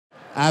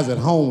I was at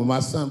home and my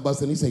son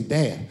busted in. He said,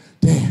 Dad,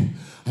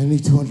 I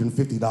need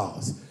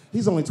 $250.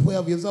 He's only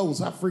 12 years old,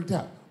 so I freaked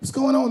out. What's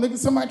going on, nigga?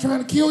 Somebody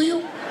trying to kill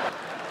you?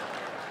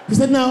 He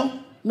said,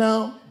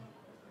 no.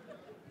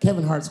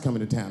 Kevin Hart's coming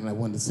to town and I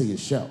wanted to see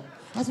his show.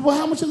 I said, well,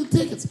 how much are the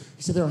tickets?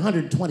 He said, they're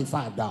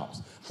 $125. I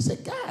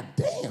said, God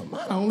damn,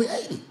 mine are only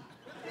 $80.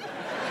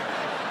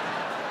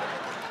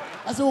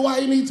 I said, well, why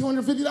do you need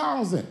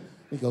 $250 then?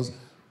 He goes,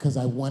 because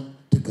I want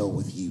to go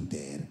with you,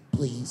 Dad,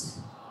 please.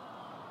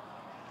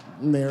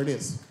 And there it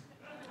is.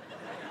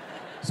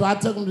 So I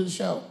took him to the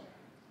show.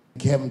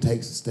 Kevin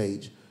takes the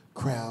stage.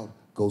 Crowd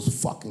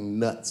goes fucking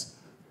nuts.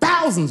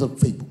 Thousands of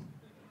people.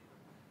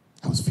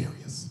 I was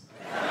furious.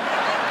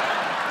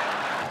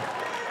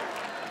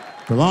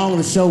 The longer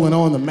the show went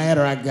on, the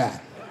madder I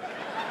got.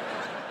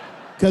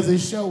 Because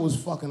his show was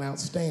fucking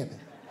outstanding.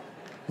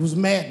 It was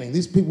maddening.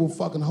 These people were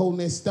fucking holding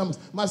their stomachs.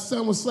 My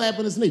son was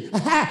slapping his knee.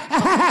 I'm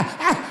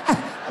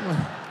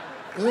like,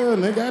 oh,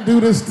 nigga, I do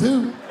this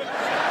too.